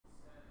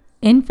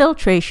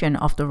Infiltration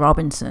of the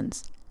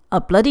Robinsons, a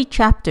bloody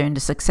chapter in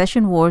the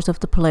succession wars of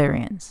the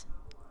Polarians.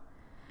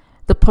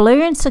 The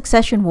Polarian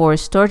succession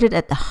wars started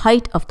at the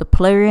height of the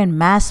Polarian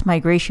mass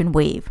migration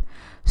wave.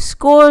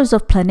 Scores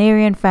of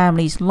Planarian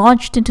families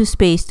launched into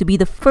space to be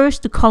the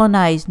first to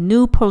colonize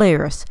New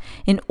Polaris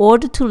in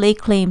order to lay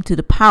claim to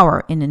the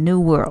power in the New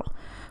World,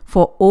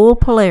 for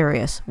old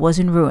Polaris was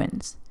in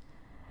ruins.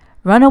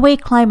 Runaway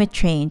climate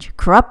change,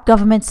 corrupt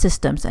government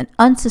systems, and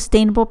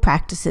unsustainable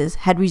practices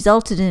had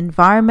resulted in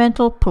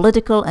environmental,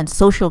 political, and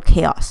social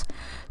chaos,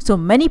 so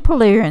many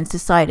Polarians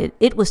decided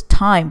it was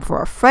time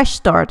for a fresh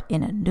start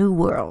in a new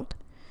world.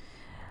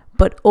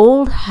 But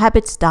old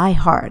habits die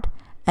hard,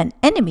 and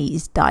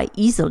enemies die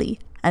easily,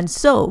 and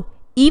so,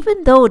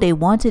 even though they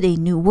wanted a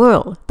new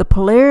world, the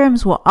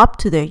Polarians were up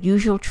to their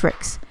usual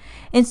tricks.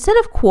 Instead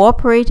of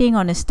cooperating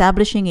on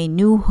establishing a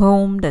new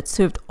home that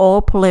served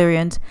all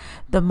Polarians,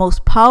 the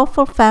most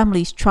powerful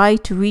families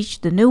tried to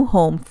reach the new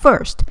home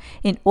first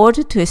in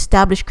order to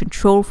establish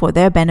control for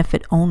their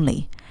benefit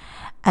only.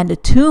 And the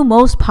two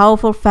most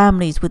powerful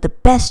families with the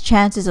best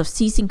chances of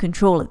seizing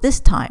control at this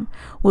time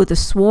were the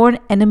sworn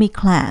enemy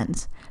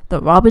clans,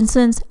 the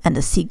Robinsons and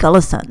the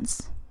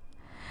Seagullisons.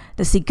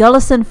 The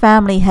Seagullison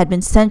family had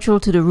been central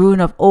to the ruin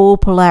of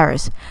old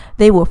Polaris.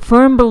 They were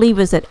firm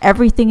believers that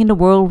everything in the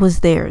world was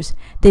theirs.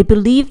 They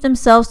believed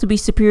themselves to be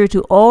superior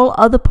to all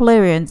other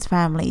Polarians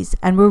families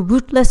and were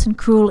ruthless and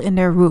cruel in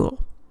their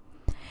rule.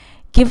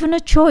 Given a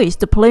choice,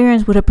 the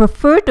Polarians would have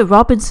preferred the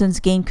Robinsons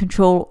gain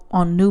control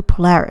on New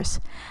Polaris.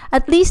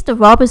 At least the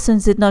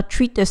Robinsons did not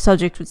treat their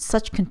subjects with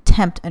such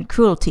contempt and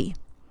cruelty.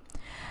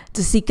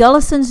 The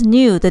Seagullisons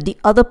knew that the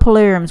other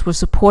Polarians were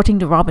supporting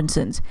the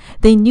Robinsons.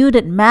 They knew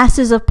that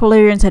masses of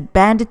Polarians had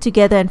banded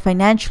together and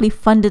financially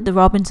funded the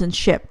Robinson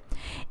ship.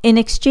 In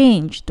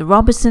exchange, the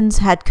Robinsons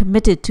had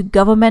committed to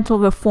governmental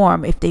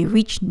reform if they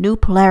reached New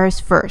Polaris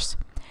first.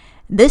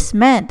 This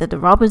meant that the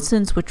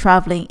Robinsons were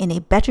traveling in a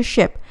better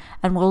ship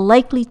and were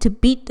likely to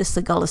beat the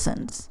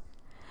Seagullisons.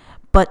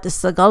 But the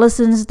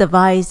Seagullisons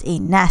devised a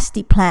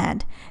nasty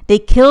plan. They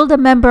killed a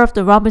member of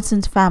the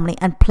Robinsons family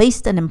and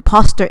placed an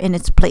impostor in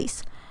its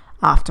place.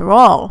 After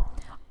all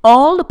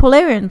the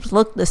Polarians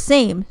looked the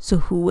same, so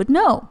who would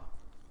know?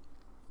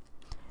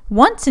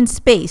 Once in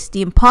space,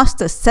 the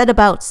impostor set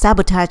about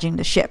sabotaging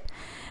the ship.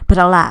 But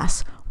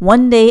alas,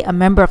 one day a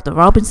member of the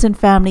Robinson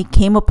family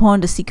came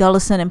upon the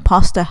Seagullison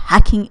impostor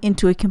hacking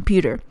into a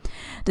computer.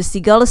 The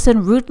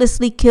Seagullison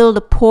ruthlessly killed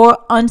the poor,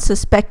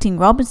 unsuspecting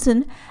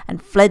Robinson and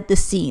fled the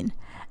scene.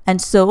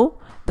 And so,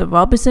 the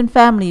Robinson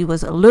family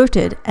was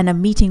alerted and a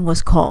meeting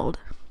was called.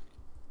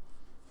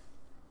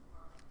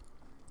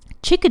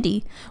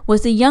 Chickadee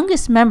was the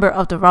youngest member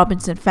of the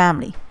Robinson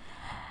family.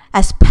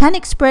 As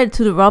panic spread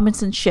to the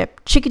Robinson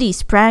ship, Chickadee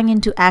sprang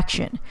into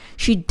action.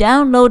 She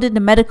downloaded the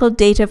medical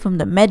data from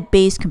the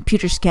med-bay's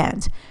computer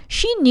scans.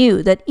 She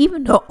knew that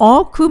even though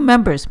all crew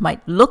members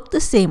might look the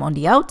same on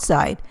the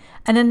outside,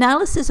 an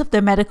analysis of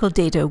their medical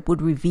data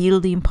would reveal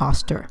the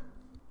imposter.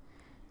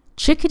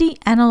 Chickadee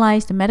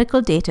analyzed the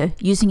medical data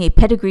using a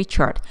pedigree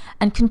chart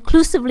and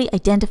conclusively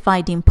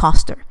identified the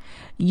imposter.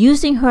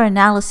 Using her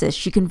analysis,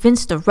 she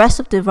convinced the rest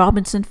of the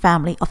Robinson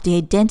family of the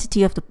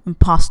identity of the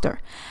imposter.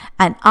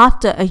 And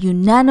after a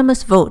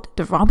unanimous vote,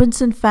 the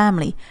Robinson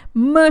family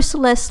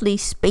mercilessly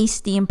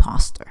spaced the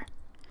imposter.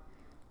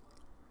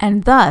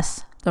 And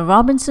thus, the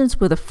Robinsons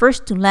were the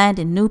first to land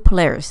in New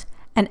Polaris,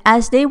 and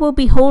as they were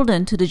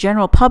beholden to the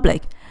general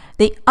public,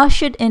 they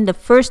ushered in the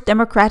first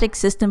democratic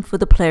system for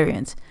the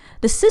Polarians.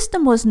 The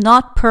system was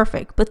not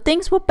perfect, but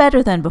things were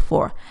better than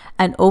before,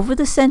 and over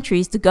the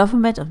centuries the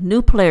government of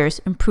New Polaris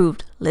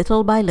improved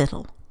little by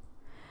little.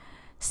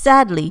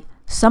 Sadly,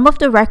 some of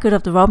the record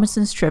of the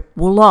Robinsons' trip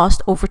were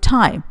lost over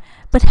time,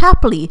 but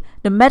happily,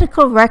 the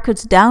medical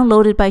records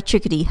downloaded by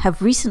Chickadee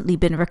have recently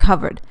been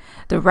recovered.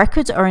 The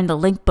records are in the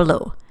link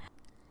below.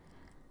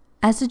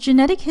 As a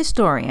genetic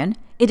historian,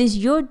 it is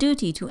your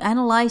duty to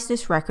analyze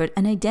this record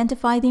and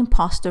identify the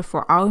imposter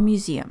for our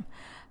museum.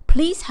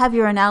 Please have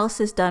your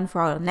analysis done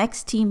for our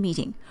next team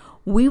meeting.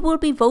 We will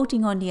be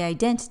voting on the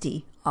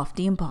identity of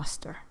the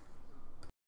imposter.